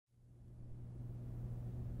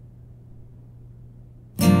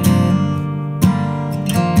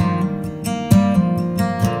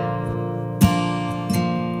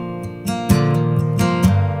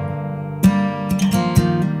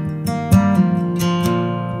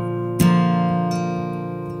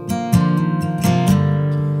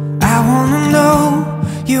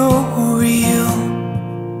you're real.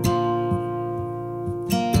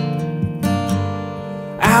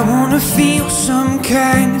 I wanna feel some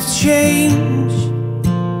kind of change,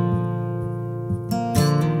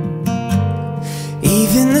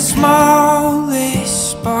 even the smallest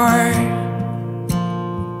spark,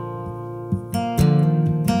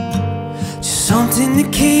 just something to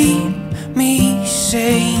keep me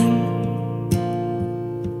sane.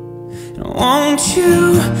 And won't you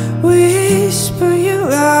whisper your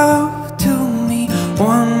love to me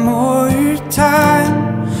one more time?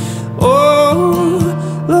 Oh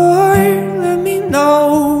Lord, let me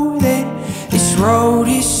know that this road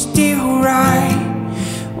is still right.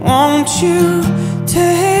 Won't you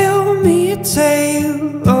tell me a tale,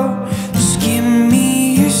 or just give me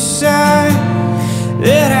a sign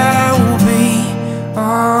that I will be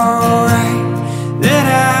alright, that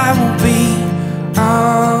I will be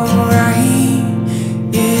alright,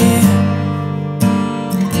 yeah.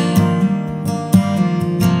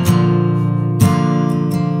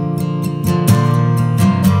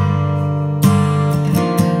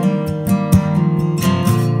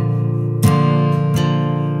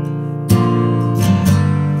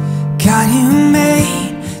 God, you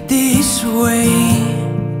made this way,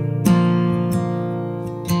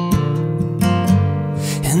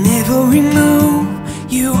 and every move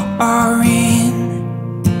you are in,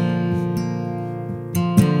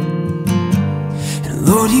 and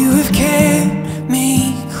Lord, you have kept me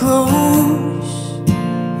close.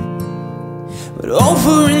 But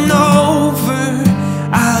over and over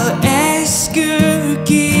I'll ask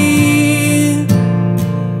again,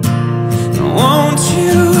 won't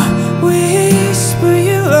you whisper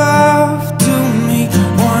your love to me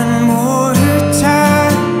one more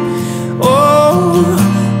time? Oh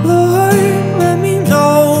Lord, let me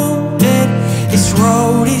know that this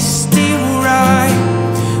road is still right.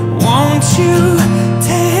 Won't you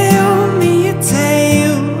tell me a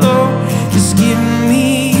tale, or just give me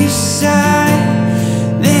a sign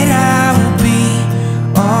that I will be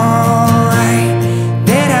alright,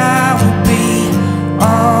 that I will be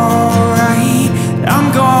alright. I'm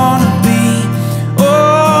gonna be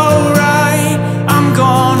alright, I'm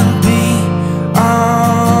gonna be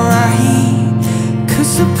alright.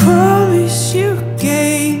 'Cause the promise you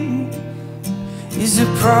gave is a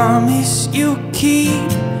promise you keep,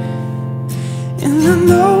 and I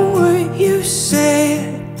know what you said,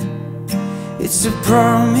 it's a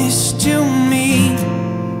promise to me.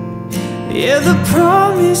 Yeah, the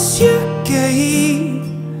promise you gave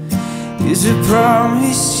is a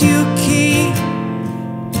promise you keep,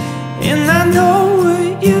 and I know what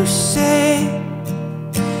you said,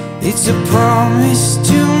 it's a promise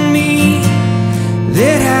to me,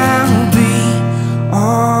 that I will be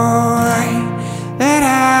alright, that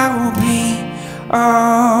I will be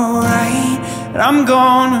alright, that I'm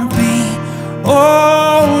gonna be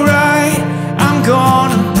alright, I'm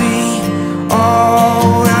gonna be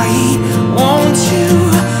alright. Won't you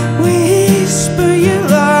whisper your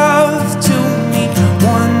love to me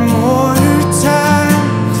one more time?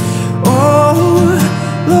 Oh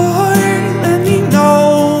Lord, let me know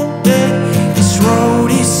that this road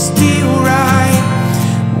is still right.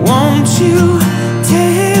 Won't you